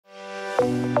Hey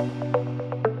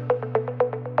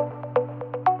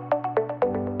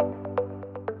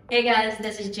guys,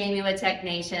 this is Jamie with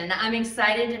TechNation. I'm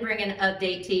excited to bring an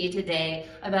update to you today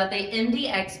about the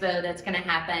MD Expo that's going to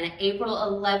happen April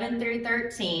 11 through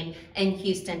 13 in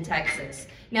Houston, Texas.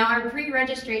 Now, our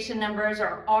pre-registration numbers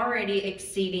are already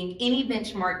exceeding any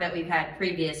benchmark that we've had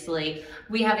previously.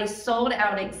 We have a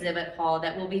sold-out exhibit hall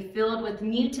that will be filled with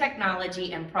new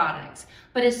technology and products.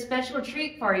 But a special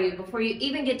treat for you, before you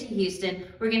even get to Houston,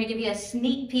 we're going to give you a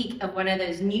sneak peek of one of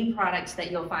those new products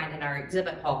that you'll find in our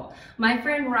exhibit hall. My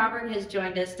friend Robert has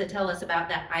joined us to tell us about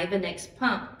the Ivenix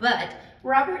pump, but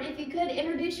Robert, if you could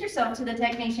introduce yourself to the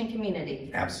TechNation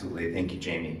community. Absolutely, thank you,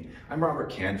 Jamie. I'm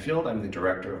Robert Canfield. I'm the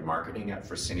Director of Marketing at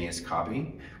Fresenius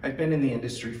Kabi. I've been in the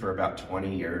industry for about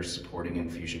 20 years, supporting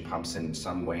infusion pumps in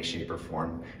some way, shape, or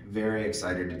form. Very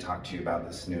excited to talk to you about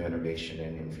this new innovation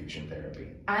in infusion therapy.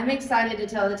 I'm excited to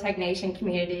tell the TechNation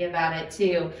community about it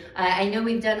too. I know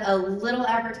we've done a little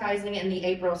advertising in the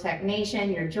April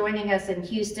TechNation. You're joining us in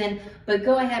Houston, but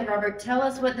go ahead, Robert, tell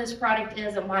us what this product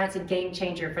is and why it's a game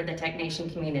changer for the TechNation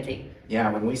community.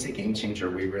 Yeah, when we say game changer,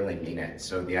 we really mean it.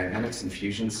 So the Ivenix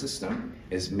Infusion System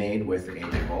is made with a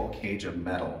roll cage of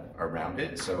metal around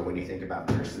it. So when you think about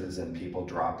nurses and people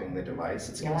dropping the device,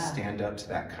 it's going to stand up to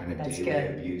that kind of daily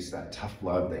abuse, that tough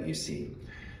love that you see.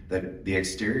 The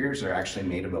exteriors are actually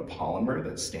made of a polymer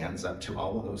that stands up to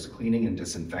all of those cleaning and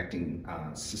disinfecting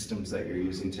systems that you're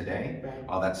using today.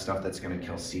 All that stuff that's going to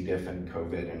kill C. diff and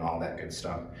COVID and all that good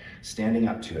stuff. Standing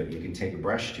up to it, you can take a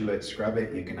brush to it, scrub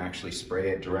it, you can actually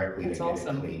spray it directly to get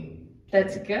it clean.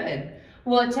 That's good.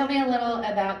 Well, tell me a little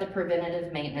about the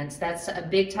preventative maintenance. That's a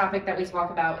big topic that we talk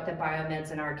about with the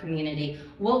biomeds in our community.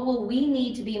 What will we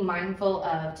need to be mindful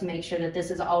of to make sure that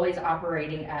this is always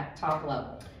operating at top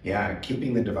level? Yeah,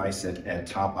 keeping the device at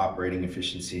top operating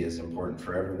efficiency is important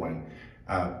for everyone.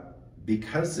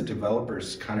 Because the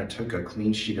developers kind of took a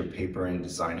clean sheet of paper in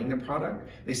designing the product,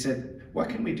 they said, what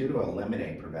can we do to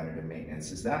eliminate preventative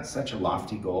maintenance? Is that such a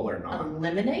lofty goal or not?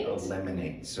 Eliminate?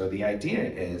 Eliminate. So the idea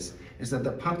is that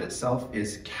the pump itself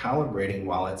is calibrating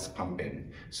while it's pumping.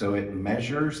 So it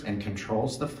measures and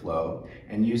controls the flow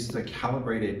and uses a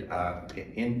calibrated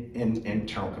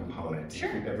internal component to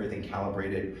keep everything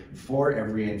calibrated for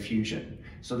every infusion.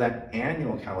 So that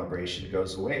annual calibration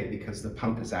goes away because the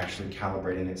pump is actually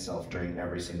calibrating itself during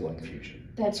every single infusion.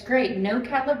 That's great. No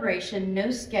calibration,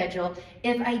 no schedule.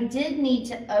 If I did need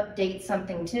to update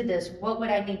something to this, what would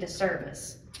I need to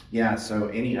service? Yeah, so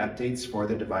any updates for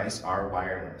the device are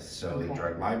wireless. So the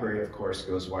drug library, of course,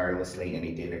 goes wirelessly.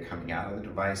 Any data coming out of the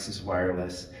device is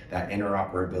wireless. That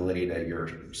interoperability to your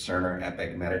Cerner,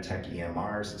 Epic, Meditech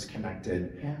EMRs is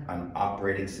connected. An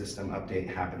operating system update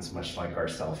happens much like our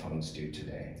cell phones do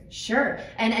today. Sure,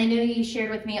 and I know you shared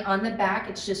with me on the back,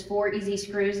 it's just 4 easy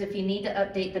screws. If you need to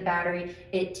update the battery,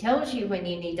 it tells you when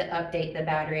you need to update the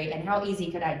battery. And how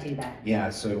easy could I do that? Yeah,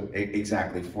 so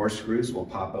exactly, 4 screws will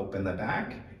pop open the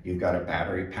back. You've got a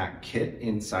battery pack kit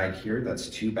inside here. That's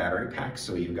 2 battery packs,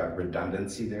 so you've got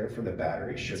redundancy there for the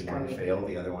battery. Should one fail,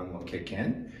 the other one will kick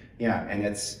in. Yeah, and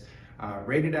it's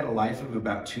rated at a life of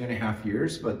about 2.5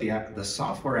 years, but the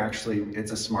software actually,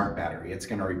 it's a smart battery. It's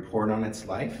gonna report on its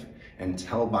life and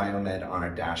tell Biomed on a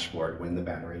dashboard when the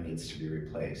battery needs to be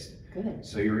replaced. Good.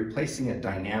 So you're replacing it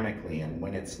dynamically and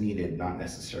when it's needed, not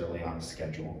necessarily on a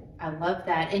schedule. I love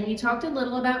that. And you talked a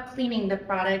little about cleaning the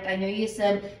product. I know you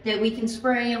said that we can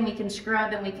spray and we can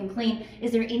scrub and we can clean.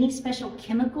 Is there any special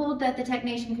chemical that the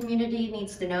TechNation community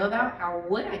needs to know about? How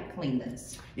would I clean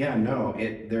this? Yeah, no,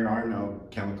 there are no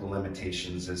chemical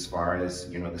limitations as far as,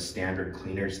 you know, the standard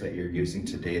cleaners that you're using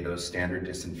today, those standard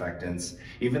disinfectants,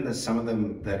 even some of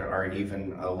them that are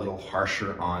even a little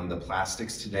harsher on the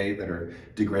plastics today that are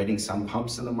degrading some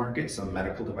pumps in the market, some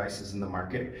medical devices in the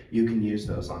market, you can use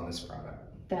those on this product.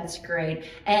 That's great.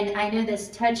 And I know this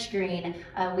touchscreen,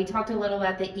 we talked a little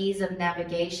about the ease of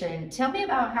navigation. Tell me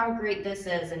about how great this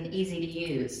is and easy to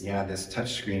use. Yeah, this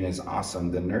touchscreen is awesome.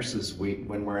 The nurses,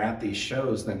 when we're at these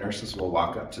shows, the nurses will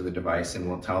walk up to the device and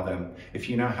we'll tell them, if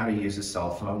you know how to use a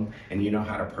cell phone and you know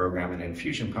how to program an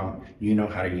infusion pump, you know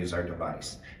how to use our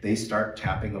device. They start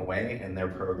tapping away and they're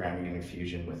programming an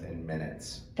infusion within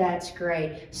minutes. That's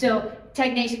great. So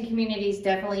TechNation community is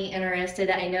definitely interested.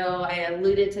 I know I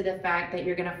alluded to the fact that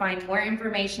you're going to find more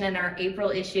information in our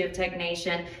April issue of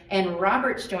TechNation, and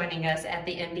Robert's joining us at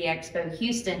the MD Expo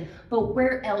Houston. But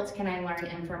where else can I learn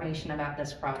information about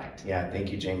this product? Yeah,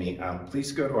 thank you, Jamie.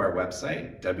 Please go to our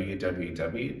website,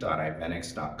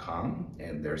 www.ivenix.com,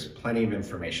 and there's plenty of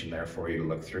information there for you to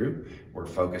look through. We're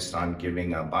focused on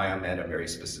giving Biomed a very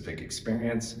specific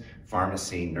experience,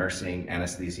 pharmacy, nursing,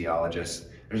 anesthesiologists.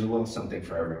 There's a little something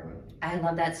for everyone. I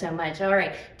love that so much. All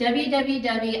right,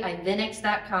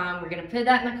 www.ivenix.com. We're going to put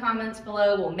that in the comments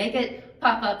below. We'll make it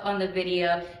pop up on the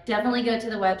video. Definitely go to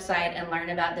the website and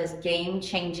learn about this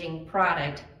game-changing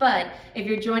product. But if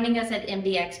you're joining us at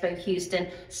MD Expo Houston,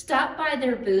 stop by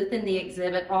their booth in the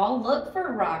exhibit hall. Look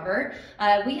for Robert.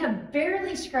 We have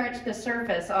barely scratched the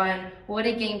surface on what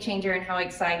a game changer and how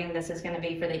exciting this is going to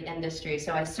be for the industry.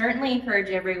 So I certainly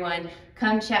encourage everyone,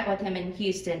 come chat with him in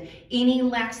Houston. Any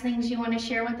last things you want to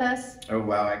share with us? Oh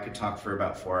wow, I could talk for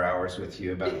about 4 hours with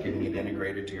you about getting it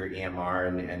integrated to your EMR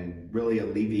and really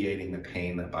alleviating the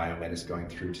pain that Biomed is going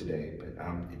through today.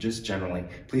 But just generally,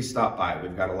 please stop by.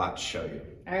 We've got a lot to show you.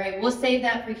 All right, we'll save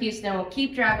that for Houston. We'll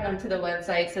keep driving them to the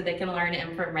website so they can learn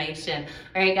information.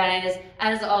 All right, guys,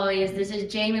 as always, this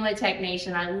is Jamie with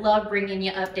TechNation. I love bringing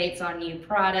you updates on new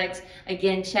products.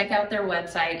 Again, check out their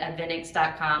website at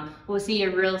ivenix.com. We'll see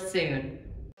you real soon.